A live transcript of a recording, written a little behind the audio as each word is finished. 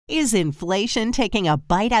Is inflation taking a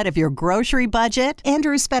bite out of your grocery budget?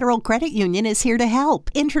 Andrews Federal Credit Union is here to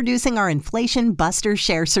help. Introducing our Inflation Buster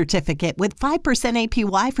Share Certificate with 5%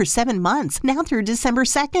 APY for 7 months, now through December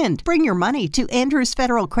 2nd. Bring your money to Andrews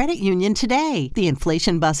Federal Credit Union today. The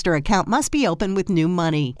Inflation Buster account must be open with new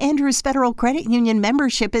money. Andrews Federal Credit Union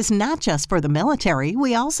membership is not just for the military.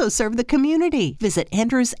 We also serve the community. Visit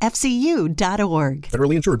andrewsfcu.org.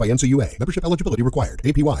 Federally insured by NCUA. Membership eligibility required.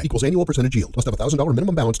 APY equals annual percentage yield. Must have $1,000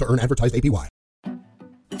 minimum balance to earn advertised APY.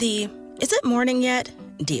 The "is it morning yet?"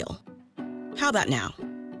 deal. How about now?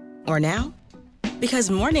 Or now? Because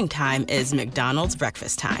morning time is McDonald's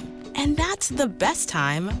breakfast time. And that's the best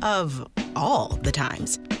time of all the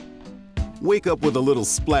times. Wake up with a little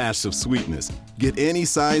splash of sweetness. Get any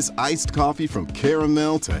size iced coffee from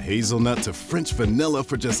caramel to hazelnut to French vanilla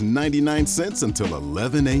for just 99 cents until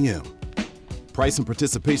 11 a.m. Price and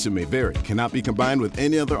participation may vary. Cannot be combined with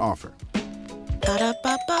any other offer.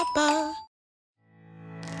 Ba-da-ba-ba-ba.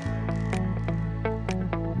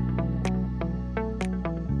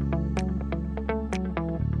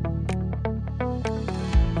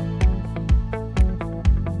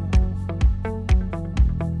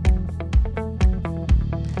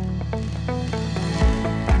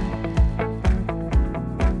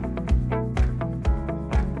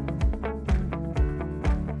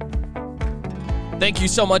 Thank you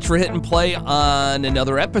so much for hitting play on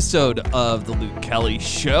another episode of The Luke Kelly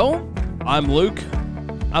Show. I'm Luke.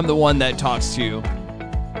 I'm the one that talks to you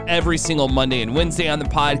every single Monday and Wednesday on the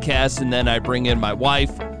podcast, and then I bring in my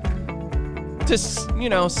wife to,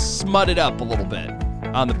 smut it up a little bit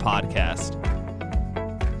on the podcast.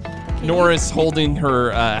 Nora's holding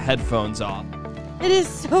her headphones off. It is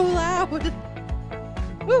so loud.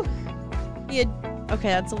 Woo. Okay,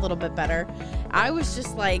 that's a little bit better. I was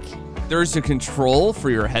just like... There's a control for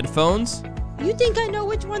your headphones. You think I know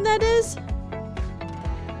which one that is?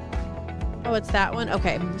 Oh, it's that one?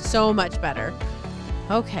 Okay, so much better.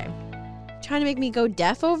 Okay. Trying to make me go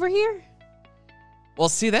deaf over here? Well,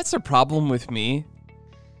 see, that's a problem with me.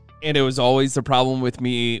 And it was always the problem with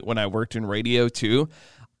me when I worked in radio, too.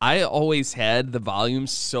 I always had the volume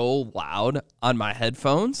so loud on my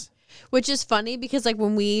headphones. Which is funny because, like,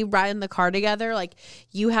 when we ride in the car together, like,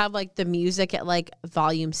 you have, like, the music at, like,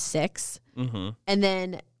 volume 6. Mm-hmm. And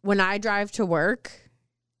then when I drive to work,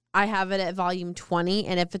 I have it at volume 20.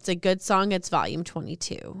 And if it's a good song, it's volume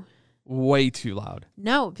 22. Way too loud.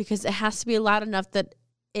 No, because it has to be loud enough that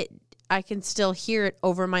I can still hear it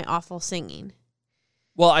over my awful singing.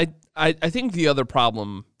 Well, I think the other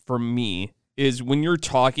problem for me is when you're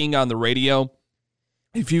talking on the radio,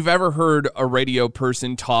 if you've ever heard a radio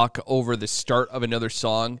person talk over the start of another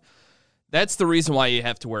song, that's the reason why you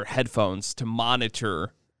have to wear headphones to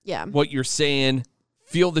monitor what you're saying,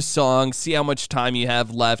 feel the song, see how much time you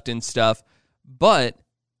have left and stuff. But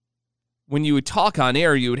when you would talk on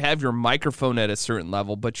air, you would have your microphone at a certain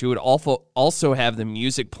level, but you would also have the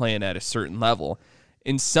music playing at a certain level.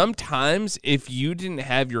 And sometimes if you didn't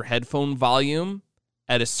have your headphone volume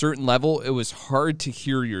at a certain level, it was hard to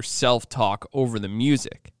hear yourself talk over the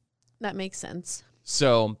music. That makes sense.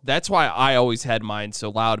 So that's why I always had mine so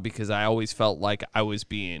loud, because I always felt like I was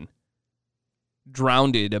being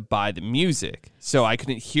drowned by the music. So I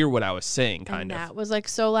couldn't hear what I was saying, kind of. That was like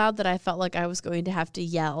so loud that I felt like I was going to have to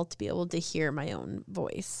yell to be able to hear my own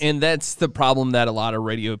voice. And that's the problem that a lot of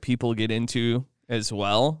radio people get into as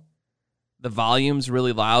well. The volume's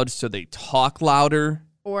really loud, so they talk louder.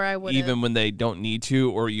 Or I would even when they don't need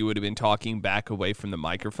to, or you would have been talking back away from the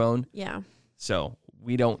microphone. Yeah. So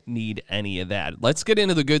we don't need any of that. Let's get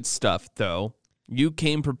into the good stuff, though. You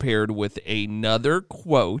came prepared with another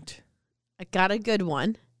quote. I got a good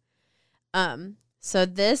one. So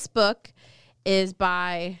this book is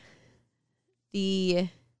by the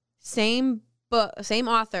same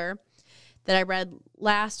author that I read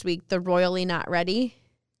last week, The Royally Not Ready.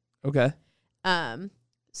 Okay.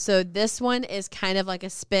 So this one is kind of like a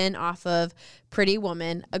spin off of Pretty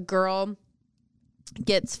Woman. A girl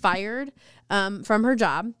gets fired from her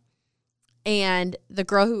job, and the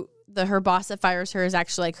girl her boss that fires her is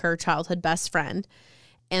actually like her childhood best friend.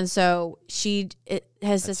 And so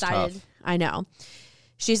has decided, tough. I know,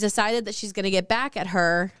 she's decided that she's going to get back at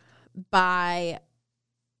her by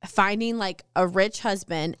finding like a rich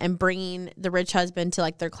husband and bringing the rich husband to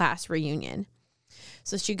like their class reunion.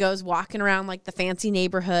 So she goes walking around like the fancy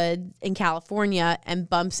neighborhood in California and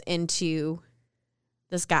bumps into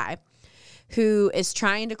this guy who is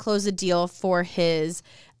trying to close a deal for his,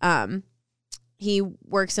 he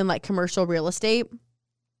works in like commercial real estate,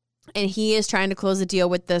 and he is trying to close a deal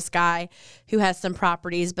with this guy who has some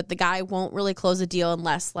properties, but the guy won't really close a deal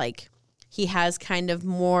unless like he has kind of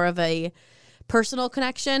more of a personal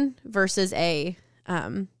connection versus a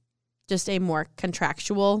just a more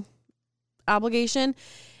contractual obligation.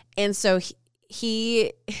 And so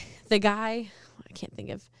he the guy, I can't think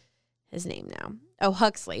of his name now. Oh,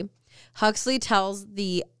 Huxley. Huxley tells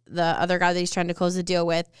the other guy that he's trying to close the deal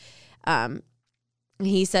with,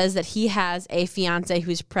 he says that he has a fiance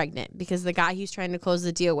who's pregnant because the guy he's trying to close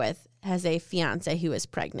the deal with has a fiance who is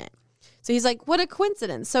pregnant. So he's like, what a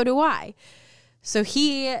coincidence. So do I. So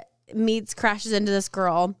he crashes into this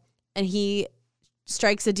girl, and he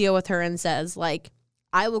strikes a deal with her and says, like,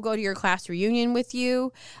 I will go to your class reunion with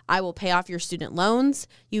you. I will pay off your student loans.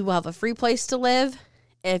 You will have a free place to live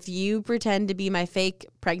if you pretend to be my fake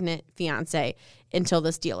pregnant fiance until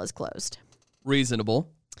this deal is closed. Reasonable.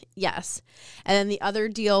 Yes. And then the other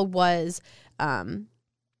deal was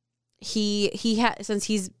he had, since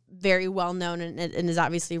he's very well known and is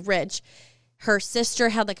obviously rich, her sister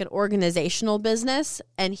had like an organizational business,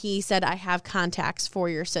 and he said, I have contacts for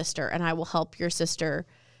your sister and I will help your sister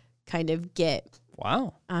kind of get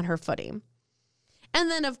on her footing.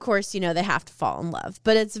 And then, of course, they have to fall in love.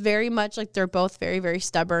 But it's very much like they're both very, very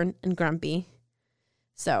stubborn and grumpy.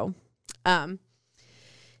 So,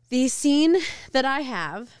 the scene that I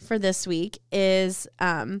have for this week is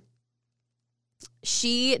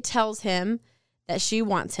she tells him that she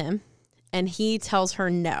wants him, and he tells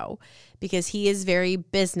her no because he is very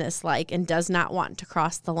businesslike and does not want to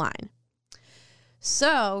cross the line.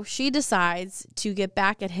 So she decides to get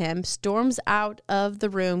back at him, storms out of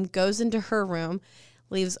the room, goes into her room,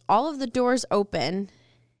 leaves all of the doors open,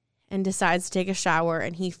 and decides to take a shower,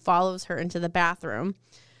 and he follows her into the bathroom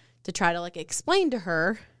to try to explain to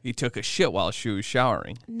her. He took a shit while she was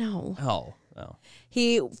showering. No. Oh.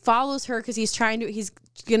 He follows her because he's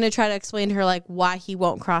going to try to explain to her why he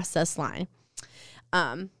won't cross this line.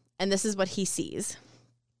 And this is what he sees.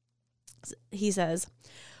 He says,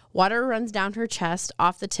 water runs down her chest,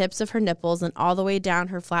 off the tips of her nipples, and all the way down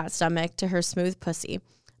her flat stomach to her smooth pussy.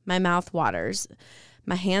 My mouth waters.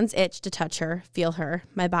 My hands itch to touch her, feel her.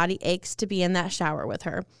 My body aches to be in that shower with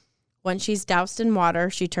her. Once she's doused in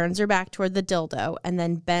water, she turns her back toward the dildo and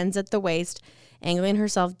then bends at the waist, angling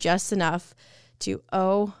herself just enough to,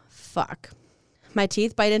 oh, fuck. My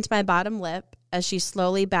teeth bite into my bottom lip as she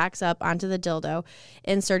slowly backs up onto the dildo,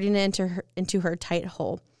 inserting it into her tight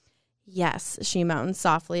hole. Yes, she moans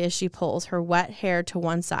softly as she pulls her wet hair to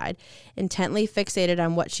one side, intently fixated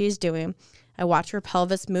on what she's doing. I watch her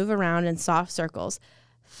pelvis move around in soft circles.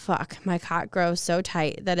 Fuck, my cock grows so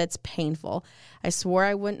tight that it's painful. I swore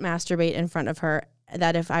I wouldn't masturbate in front of her,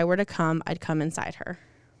 that if I were to come, I'd come inside her.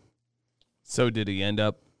 So did he end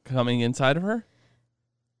up coming inside of her?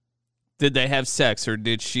 Did they have sex, or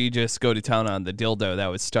did she just go to town on the dildo that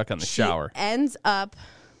was stuck on the shower? Ends up,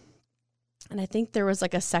 and I think there was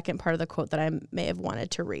a second part of the quote that I may have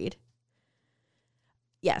wanted to read.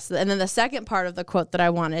 Yes, and then the second part of the quote that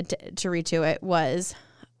I wanted to read to it was,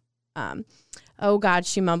 oh God,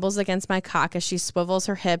 she mumbles against my cock as she swivels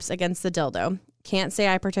her hips against the dildo. Can't say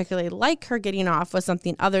I particularly like her getting off with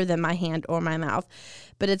something other than my hand or my mouth,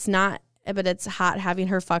 but it's hot having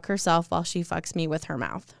her fuck herself while she fucks me with her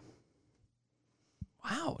mouth.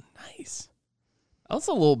 Wow, nice. That was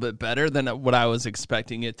a little bit better than what I was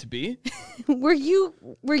expecting it to be. Were you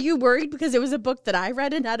worried because it was a book that I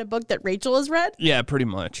read and not a book that Rachel has read? Yeah, pretty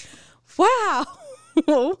much. Wow.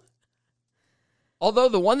 Although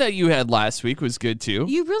the one that you had last week was good too.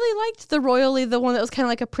 You really liked the one that was kind of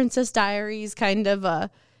like a Princess Diaries kind of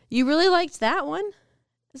you really liked that one.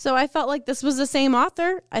 So I felt like this was the same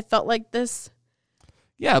author. I felt like this.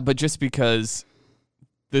 Yeah, but just because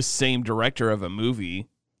the same director of a movie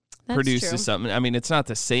produces something, I mean, it's not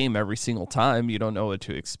the same every single time. You don't know what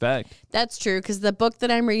to expect. That's true, because the book that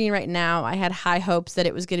I'm reading right now, I had high hopes that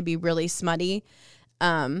it was going to be really smutty,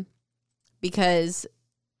 because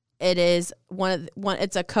it is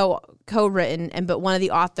it's a co-written, but one of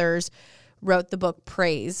the authors wrote the book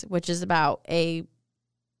Praise, which is about a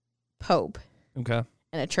pope. Okay.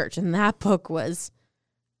 In a church, and that book was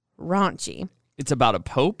raunchy. It's about a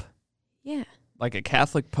pope? Yeah. Like a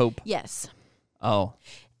Catholic pope? Yes. Oh.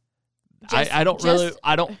 I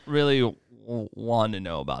don't really want to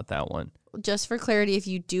know about that one. Just for clarity, if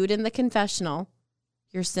you do it in the confessional,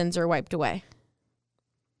 your sins are wiped away.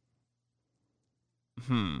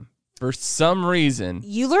 For some reason.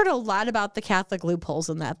 You learn a lot about the Catholic loopholes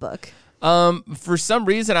in that book. For some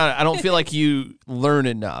reason, I don't feel like you learn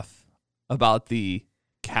enough about the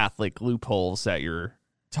Catholic loopholes that you're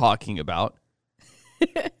talking about.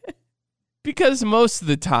 Because most of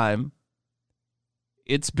the time,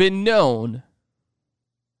 it's been known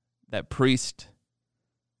that priests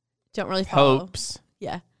don't really follow. Popes.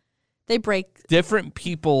 Yeah. They break. Different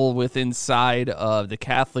people within inside of the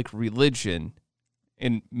Catholic religion,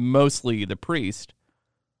 and mostly the priest,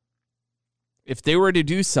 if they were to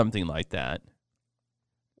do something like that,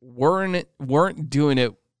 weren't doing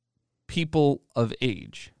it people of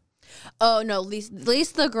age. Oh, no. At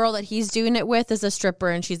least the girl that he's doing it with is a stripper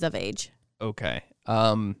and she's of age. Okay.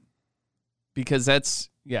 Because that's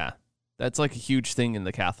like a huge thing in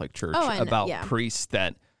the Catholic Church about priests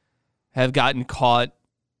that have gotten caught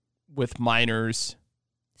with minors.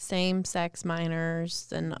 Same-sex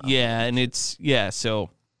minors. And so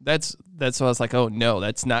that's why I was like, oh, no,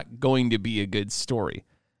 that's not going to be a good story.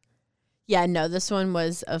 Yeah, no, this one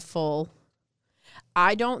was a full...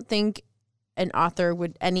 I don't think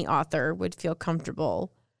any author would feel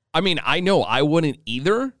comfortable. I mean, I know I wouldn't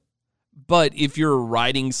either, but if you're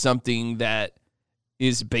writing something that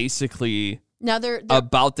is basically they're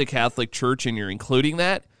about the Catholic Church and you're including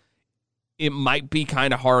that, it might be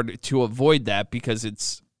kind of hard to avoid that because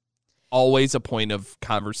it's always a point of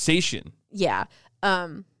conversation. Yeah.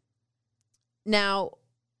 Now,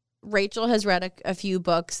 Rachel has read a few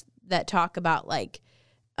books that talk about like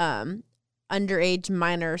underage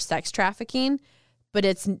minor sex trafficking,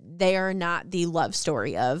 but they are not the love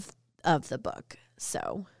story of the book.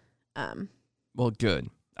 So, well, good.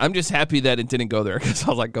 I'm just happy that it didn't go there because I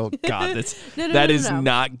was like, oh God, that is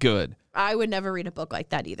not good. I would never read a book like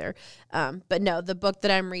that either. But no, the book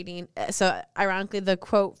that I'm reading, so ironically, the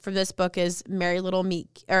quote from this book is Merry Little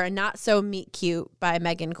Meet, or Not So Meet Cute by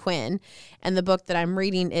Megan Quinn. And the book that I'm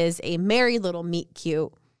reading is A Merry Little Meet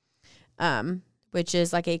Cute, which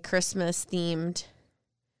is like a Christmas themed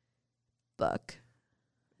book.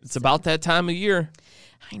 It's about that time of year.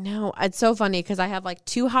 I know. It's so funny because I have like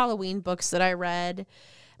 2 Halloween books that I read.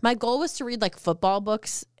 My goal was to read like football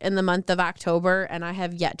books in the month of October, and I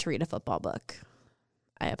have yet to read a football book.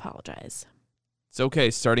 I apologize. It's okay.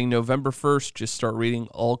 Starting November 1st, just start reading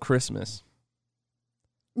all Christmas.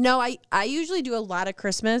 No, I usually do a lot of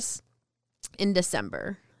Christmas in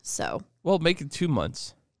December. So, well, make it 2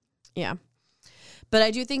 months. Yeah. But I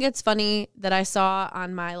do think it's funny that I saw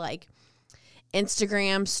on my like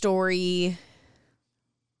Instagram story,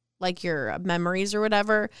 like your memories or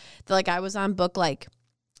whatever, that like I was on book like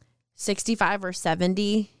 65 or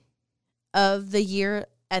 70 of the year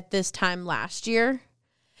at this time last year.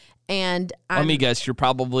 And let me guess, you're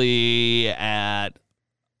probably at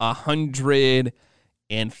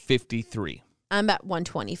 153. I'm at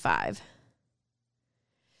 125.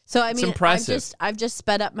 So I mean, impressive. I've just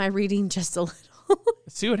sped up my reading just a little.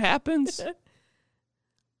 See what happens?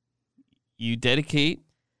 You dedicate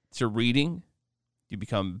to reading, you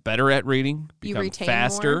become better at reading, become you retain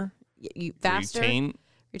faster. More. You faster.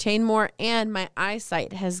 Retain more, and my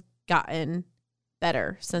eyesight has gotten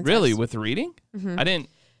better since. Really, with reading? Mm-hmm. I didn't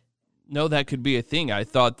know that could be a thing. I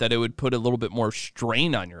thought that it would put a little bit more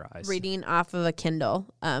strain on your eyes. Reading off of a Kindle.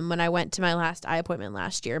 When I went to my last eye appointment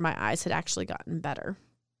last year, my eyes had actually gotten better.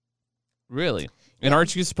 Really? And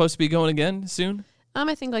aren't you supposed to be going again soon?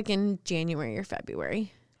 I think like in January or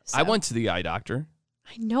February. So. I went to the eye doctor.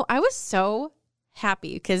 I know. I was so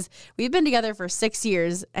happy because we've been together for 6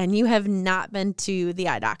 years and you have not been to the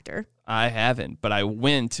eye doctor. I haven't, but I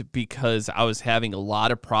went because I was having a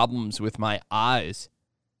lot of problems with my eyes.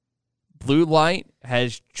 Blue light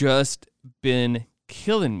has just been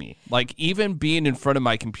killing me. Like even being in front of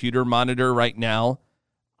my computer monitor right now,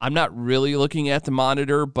 I'm not really looking at the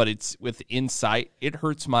monitor, but it's with insight. It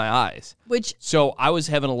hurts my eyes. So I was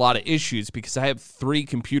having a lot of issues because I have 3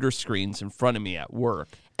 computer screens in front of me at work.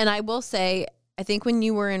 And I will say, I think when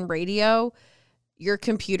you were in radio, your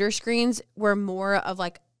computer screens were more of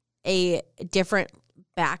like a different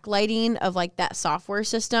backlighting of like that software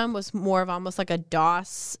system was more of almost like a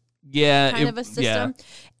DOS kind of a system. Yeah.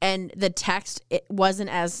 And the text, it wasn't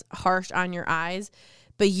as harsh on your eyes.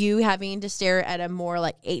 But you having to stare at a more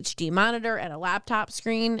like HD monitor and a laptop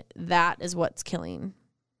screen, that is what's killing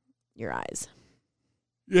your eyes.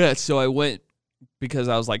 Yeah, so I went because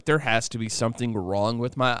I was like, there has to be something wrong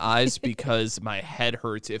with my eyes because my head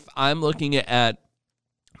hurts. If I'm looking at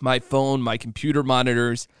my phone, my computer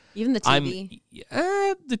monitors. Even the TV.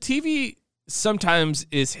 The TV sometimes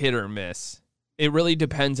is hit or miss. It really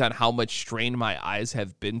depends on how much strain my eyes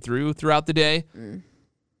have been throughout the day. Mm.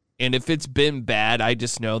 And if it's been bad, I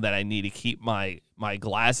just know that I need to keep my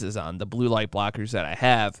glasses on, the blue light blockers that I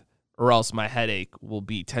have, or else my headache will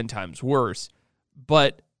be 10 times worse.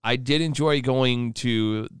 But I did enjoy going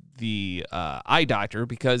to the eye doctor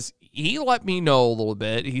because he let me know a little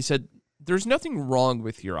bit. He said, there's nothing wrong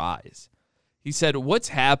with your eyes. He said, what's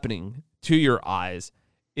happening to your eyes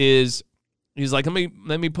is, he's like,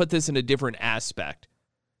 let me put this in a different aspect.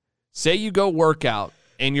 Say you go work out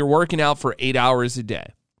and you're working out for 8 hours a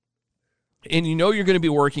day, and you know you're going to be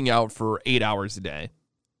working out for 8 hours a day,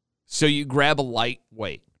 so you grab a light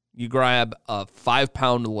weight. You grab a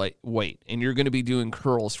 5-pound weight, and you're going to be doing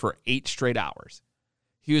curls for 8 straight hours.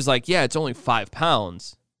 He was like, yeah, it's only 5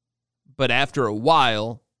 pounds, but after a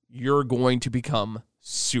while, you're going to become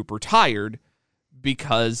super tired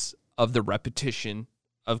because of the repetition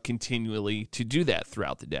of continually to do that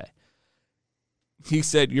throughout the day. He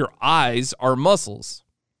said your eyes are muscles.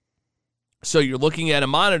 So you're looking at a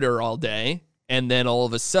monitor all day, and then all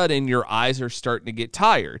of a sudden your eyes are starting to get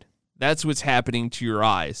tired. That's what's happening to your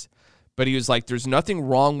eyes. But he was like, there's nothing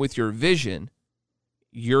wrong with your vision.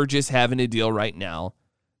 You're just having to deal right now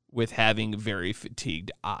with having very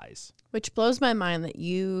fatigued eyes. Which blows my mind that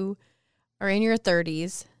you are in your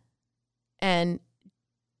 30s and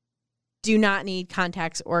do not need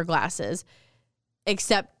contacts or glasses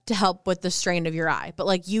except to help with the strain of your eye. But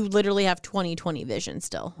like you literally have 20/20 vision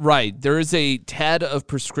still. Right. There is a tad of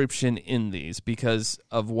prescription in these because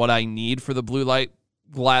of what I need for the blue light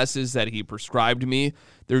glasses that he prescribed me.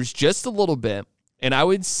 There's just a little bit. And I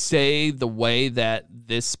would say the way that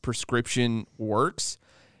this prescription works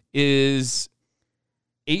is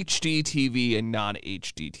HD TV and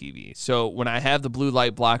non-HD TV. So when I have the blue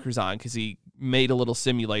light blockers on, because he made a little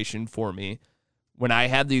simulation for me, when I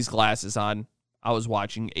had these glasses on, I was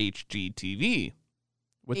watching HD TV.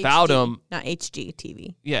 Without them... Not HD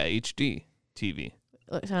TV. Yeah, HD TV.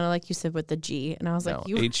 It sounded like you said with the G, and I was like, no,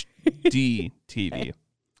 you... HD TV.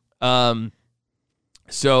 And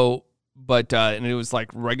it was like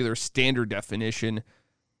regular standard definition,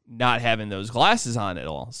 not having those glasses on at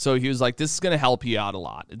all. So he was like, this is going to help you out a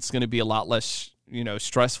lot. It's going to be a lot less,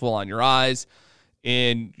 stressful on your eyes,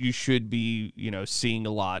 and you should be, seeing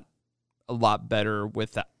a lot better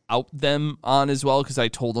without them on as well, because I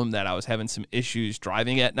told him that I was having some issues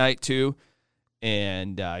driving at night too.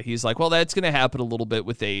 And he's like, well, that's going to happen a little bit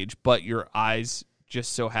with age, but your eyes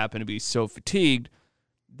just so happen to be so fatigued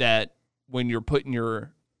that when you're putting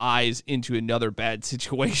your eyes into another bad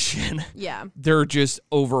situation, yeah, they're just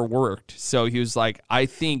overworked. So he was like, I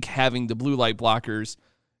think having the blue light blockers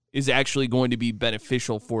is actually going to be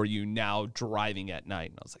beneficial for you now driving at night.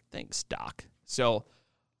 And I was like, thanks, Doc. So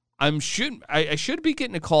I should be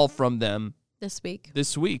getting a call from them this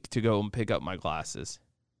week to go and pick up my glasses.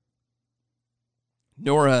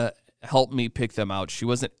 Nora helped me pick them out. She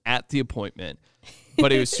wasn't at the appointment,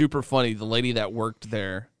 but it was super funny. The lady that worked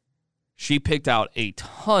there, she picked out a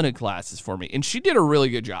ton of glasses for me, and she did a really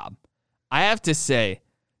good job. I have to say,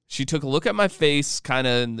 she took a look at my face, kind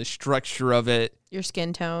of in the structure of it. Your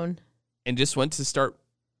skin tone. And just went to start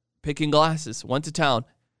picking glasses, went to town.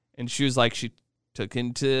 And she was like, she took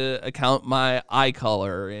into account my eye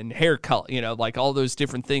color and hair color, like all those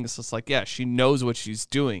different things. So it's like, yeah, she knows what she's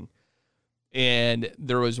doing. And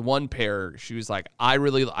there was one pair, she was like,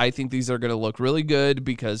 I think these are going to look really good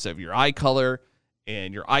because of your eye color.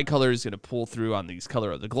 And your eye color is going to pull through on these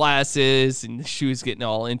color of the glasses. And she was getting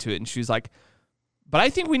all into it. And she was like, but I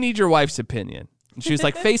think we need your wife's opinion. And she was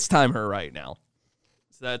like, FaceTime her right now.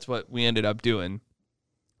 So that's what we ended up doing.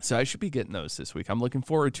 So I should be getting those this week. I'm looking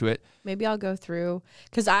forward to it. Maybe I'll go through,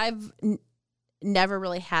 because I've never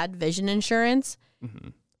really had vision insurance. Mm-hmm.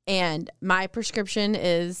 And my prescription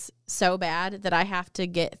is so bad that I have to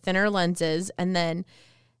get thinner lenses, and then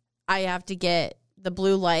I have to get the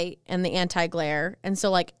blue light and the anti-glare. And so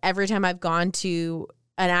like every time I've gone to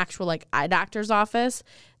an actual like eye doctor's office,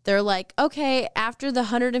 they're like, okay, after the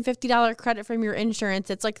 $150 credit from your insurance,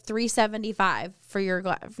 it's like $375 for your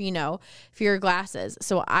for your glasses.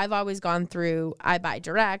 So I've always gone through I Buy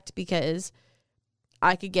Direct because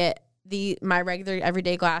I could get my regular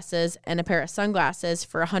everyday glasses and a pair of sunglasses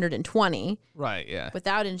for $120. Right, yeah.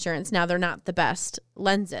 Without insurance. Now they're not the best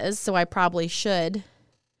lenses, so I probably should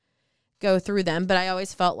go through them, but I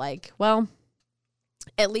always felt like, well,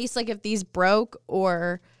 at least like if these broke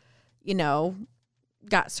or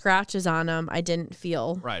got scratches on them, I didn't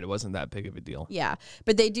feel right. It wasn't that big of a deal. Yeah,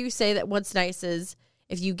 but they do say that what's nice is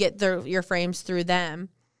if you get your frames through them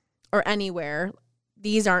or anywhere,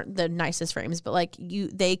 these aren't the nicest frames, but like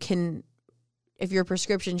they can, if your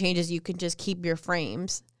prescription changes, you can just keep your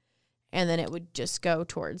frames, and then it would just go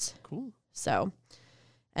towards. Cool. So,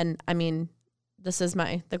 and I mean, this is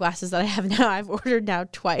the glasses that I have now. I've ordered now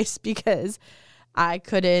twice because I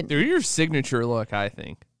couldn't. They're your signature look, I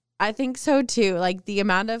think. I think so too. Like the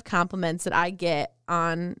amount of compliments that I get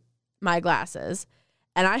on my glasses.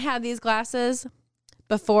 And I had these glasses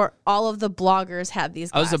before all of the bloggers had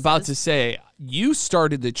these glasses. I was about to say, you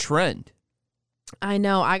started the trend. I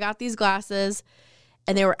know. I got these glasses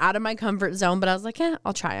and they were out of my comfort zone, but I was like,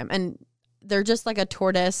 I'll try them. And they're just like a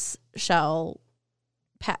tortoise shell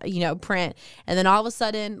print. And then all of a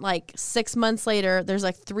sudden, like 6 months later, there's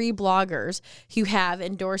like 3 bloggers who have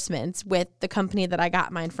endorsements with the company that I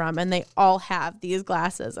got mine from, and they all have these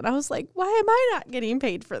glasses. And I was like, why am I not getting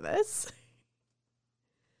paid for this?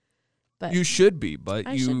 But you should be, but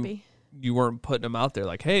I should be. You weren't putting them out there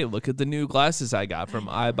like, hey, look at the new glasses I got from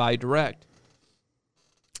iBuyDirect.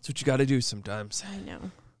 That's what you got to do sometimes. I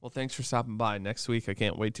know. Well, thanks for stopping by. Next week, I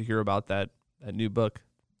can't wait to hear about that new book.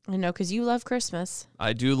 I know, because you love Christmas.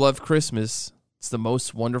 I do love Christmas. It's the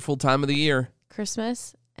most wonderful time of the year.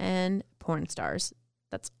 Christmas and porn stars.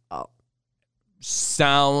 That's all.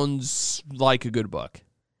 Sounds like a good book.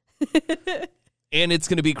 And it's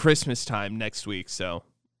going to be Christmas time next week, so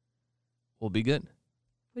we'll be good.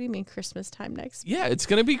 What do you mean Christmas time next week? Yeah, it's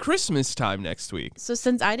going to be Christmas time next week. So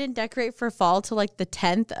since I didn't decorate for fall till like the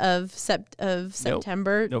 10th of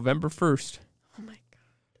September. Nope. November 1st. Oh, my God.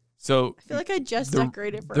 So I feel like I just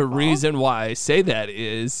decorated for the fall. reason why I say that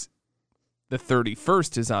is the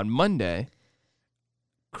 31st is on Monday.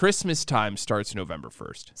 Christmas time starts November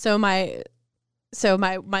 1st. So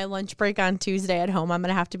my lunch break on Tuesday at home, I'm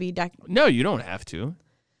going to have to be No, you don't have to.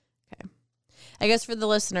 Okay. I guess for the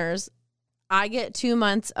listeners, I get 2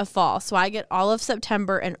 months of fall. So I get all of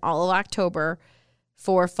September and all of October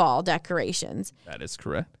for fall decorations. That is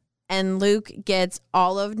correct. And Luke gets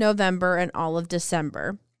all of November and all of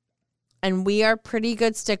December. And we are pretty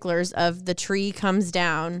good sticklers of the tree comes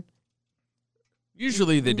down.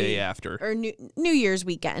 Usually the day after. Or New Year's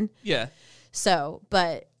weekend. Yeah. So,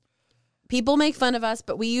 but people make fun of us,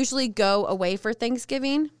 but we usually go away for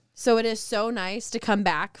Thanksgiving. So it is so nice to come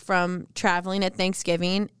back from traveling at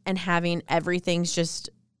Thanksgiving and having everything's just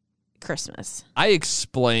Christmas. I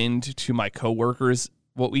explained to my coworkers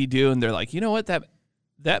what we do, and they're like, you know what,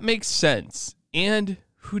 that makes sense. And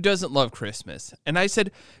who doesn't love Christmas? And I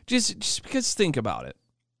said, just because think about it.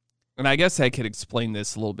 And I guess I could explain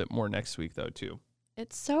this a little bit more next week, though, too.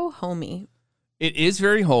 It's so homey. It is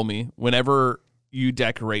very homey whenever you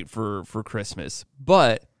decorate for Christmas.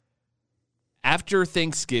 But after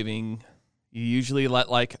Thanksgiving, you usually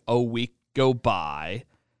let like a week go by.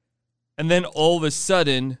 And then all of a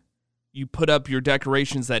sudden, you put up your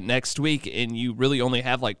decorations that next week, and you really only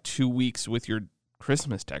have like 2 weeks with your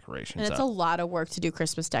Christmas decorations. And it's a lot of work to do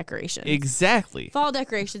Christmas decorations. Exactly. Fall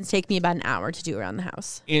decorations take me about an hour to do around the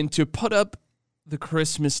house. And to put up the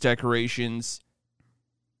Christmas decorations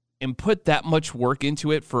and put that much work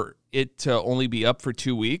into it for it to only be up for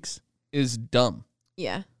 2 weeks is dumb.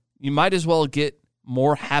 Yeah. You might as well get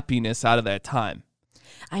more happiness out of that time.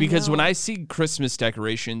 Because know. when I see Christmas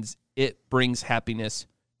decorations, it brings happiness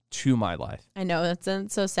to my life. I know.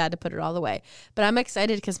 It's so sad to put it all away. But I'm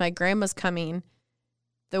excited because my grandma's coming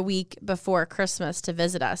the week before Christmas to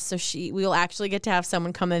visit us. So we will actually get to have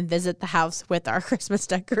someone come and visit the house with our Christmas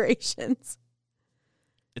decorations.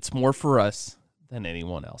 It's more for us than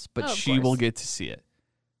anyone else. But she will get to see it.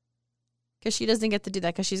 Because she doesn't get to do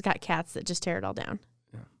that because she's got cats that just tear it all down.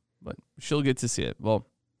 But she'll get to see it. Well,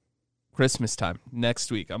 Christmas time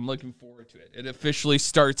next week. I'm looking forward to it. It officially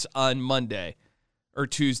starts on Monday or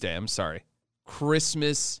Tuesday. I'm sorry.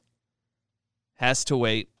 Christmas has to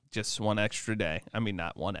wait just one extra day. I mean,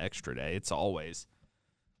 not one extra day. It's always,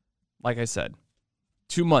 like I said,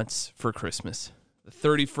 2 months for Christmas. The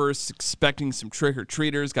 31st, expecting some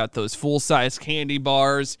trick-or-treaters, got those full-size candy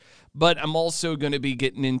bars. But I'm also going to be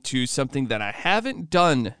getting into something that I haven't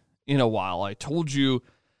done in a while. I told you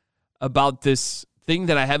about this thing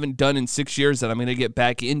that I haven't done in 6 years that I'm going to get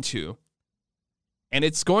back into. And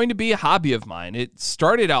it's going to be a hobby of mine. It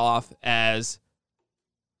started off as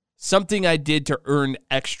something I did to earn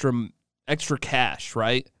extra cash,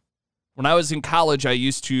 right? When I was in college, I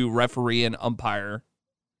used to referee and umpire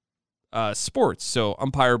sports. So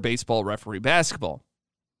umpire baseball, referee basketball.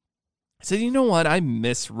 I said, you know what? I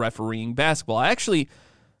miss refereeing basketball. I actually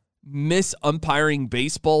miss umpiring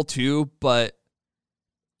baseball too, but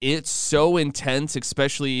it's so intense,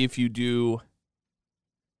 especially if you do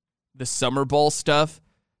the summer ball stuff.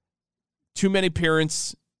 Too many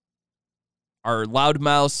parents are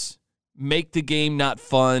loudmouths, make the game not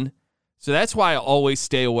fun. So that's why I always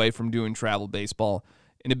stay away from doing travel baseball,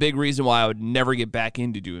 and a big reason why I would never get back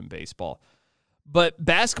into doing baseball. But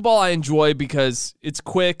basketball I enjoy because it's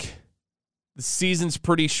quick. The season's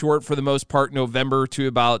pretty short for the most part, November to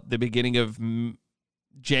about the beginning of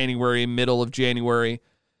January, middle of January.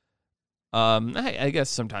 I guess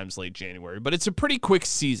sometimes late January, but it's a pretty quick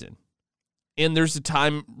season. And there's a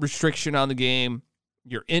time restriction on the game.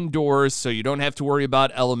 You're indoors, so you don't have to worry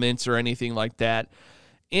about elements or anything like that.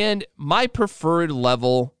 And my preferred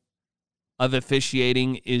level of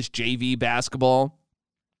officiating is JV basketball.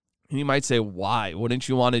 And you might say, why? Wouldn't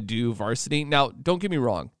you want to do varsity? Now, don't get me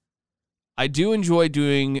wrong. I do enjoy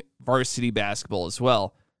doing varsity basketball as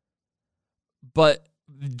well. But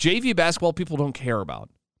JV basketball people don't care about.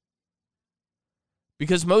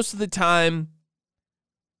 Because most of the time,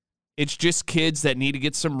 it's just kids that need to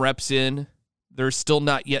get some reps in. They're still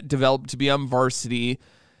not yet developed to be on varsity.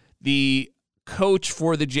 The coach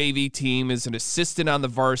for the JV team is an assistant on the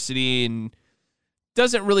varsity and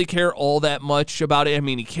doesn't really care all that much about it. I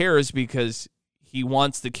mean, he cares because he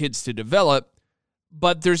wants the kids to develop,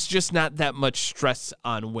 but there's just not that much stress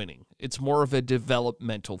on winning. It's more of a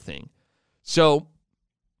developmental thing. So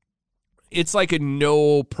it's like a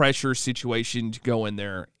no-pressure situation to go in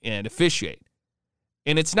there and officiate.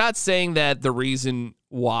 And it's not saying that the reason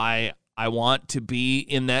why I want to be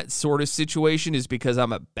in that sort of situation is because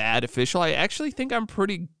I'm a bad official. I actually think I'm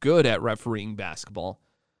pretty good at refereeing basketball.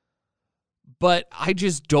 But I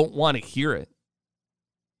just don't want to hear it.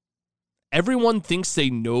 Everyone thinks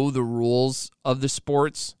they know the rules of the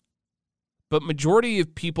sports, but majority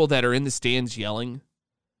of people that are in the stands yelling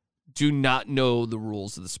do not know the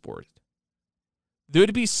rules of the sport. There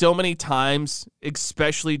would be so many times,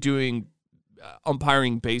 especially doing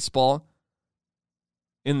umpiring baseball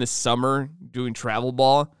in the summer, doing travel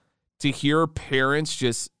ball, to hear parents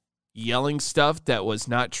just yelling stuff that was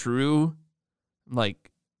not true.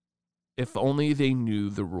 Like, if only they knew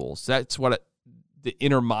the rules. That's what the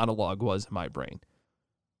inner monologue was in my brain.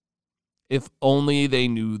 If only they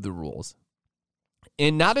knew the rules.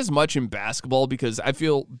 And not as much in basketball, because I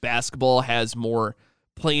feel basketball has more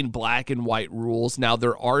plain black and white rules. Now,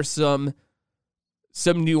 there are some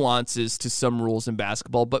nuances to some rules in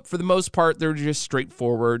basketball, but for the most part, they're just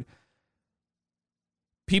straightforward.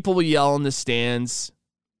 People will yell in the stands,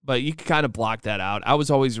 but you can kind of block that out. I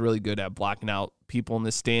was always really good at blocking out people in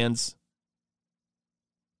the stands.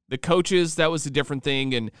 The coaches, that was a different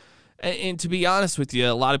thing. And to be honest with you,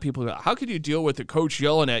 a lot of people go, how could you deal with a coach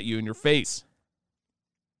yelling at you in your face?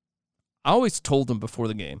 I always told them before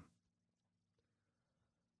the game,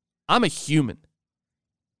 I'm a human.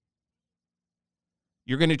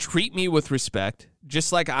 You're going to treat me with respect,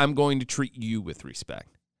 just like I'm going to treat you with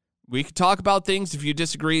respect. We can talk about things. If you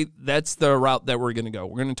disagree, that's the route that we're going to go.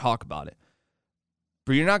 We're going to talk about it.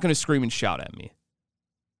 But you're not going to scream and shout at me.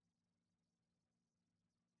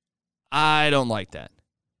 I don't like that.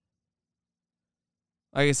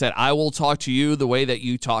 Like I said, I will talk to you the way that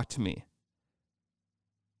you talk to me.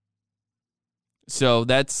 So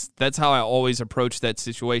that's how I always approach that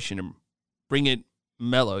situation and bring it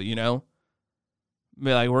mellow, you know?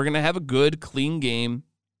 Be like, we're going to have a good, clean game.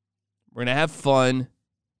 We're going to have fun.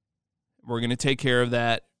 We're going to take care of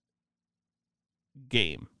that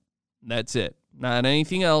game. That's it. Not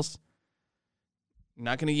anything else. You're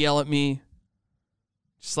not going to yell at me.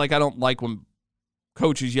 Just like I don't like when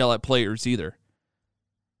coaches yell at players either.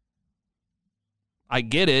 I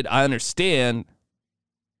get it. I understand.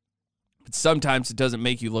 But sometimes it doesn't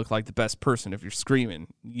make you look like the best person if you're screaming,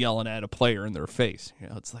 yelling at a player in their face. You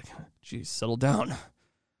know, it's like, geez, settle down.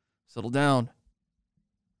 Settle down.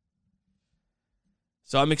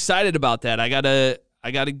 So I'm excited about that. I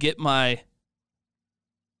gotta get my,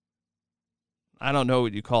 I don't know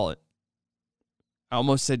what you call it. I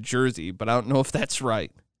almost said jersey, but I don't know if that's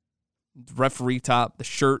right. Referee top, the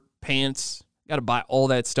shirt, pants. Got to buy all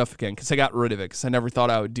that stuff again because I got rid of it because I never thought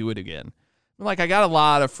I would do it again. I'm like, I got a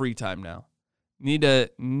lot of free time now. Need a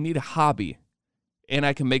hobby, and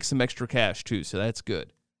I can make some extra cash too, so that's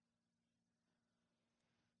good.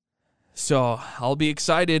 So I'll be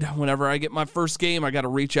excited whenever I get my first game. I got to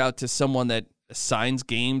reach out to someone that assigns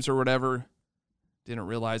games or whatever. Didn't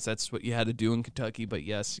realize that's what you had to do in Kentucky, but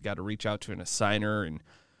yes, you got to reach out to an assigner and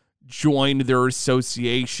join their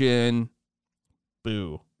association.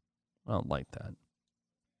 Boo. I don't like that.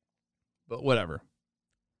 But whatever.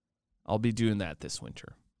 I'll be doing that this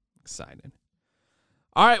winter. Excited.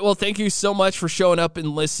 All right, well, thank you so much for showing up and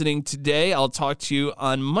listening today. I'll talk to you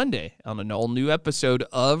on Monday on an all-new episode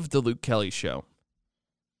of The Luke Kelly Show.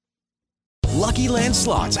 Lucky Land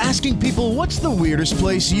Slots, asking people, what's the weirdest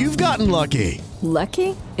place you've gotten lucky?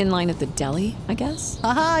 Lucky? In line at the deli, I guess?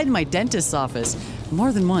 Aha, in my dentist's office.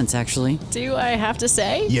 More than once, actually. Do I have to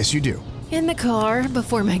say? Yes, you do. In the car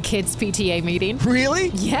before my kids' PTA meeting. Really?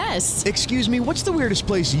 Yes. Excuse me, what's the weirdest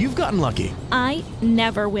place you've gotten lucky? I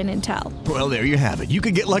never win and tell. Well, there you have it. You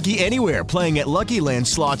can get lucky anywhere, playing at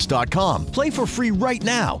LuckyLandSlots.com. Play for free right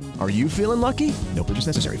now. Are you feeling lucky? No purchase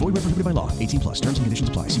necessary. Void where prohibited by law. 18+. Terms and conditions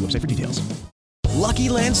apply. See website for details. Lucky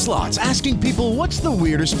Land Slots, asking people, what's the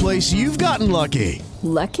weirdest place you've gotten lucky?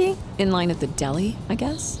 Lucky? In line at the deli, I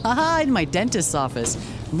guess? Aha, in my dentist's office.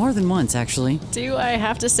 More than once, actually. Do I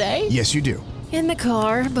have to say? Yes, you do. In the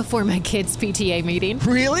car before my kids' PTA meeting.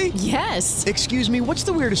 Really? Yes. Excuse me, what's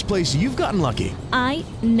the weirdest place you've gotten lucky? I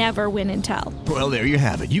never win and tell. Well, there you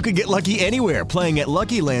have it. You can get lucky anywhere, playing at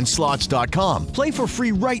LuckyLandSlots.com. Play for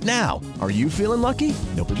free right now. Are you feeling lucky?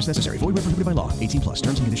 No purchase necessary. Void where prohibited by law. 18+.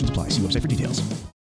 Terms and conditions apply. See website for details.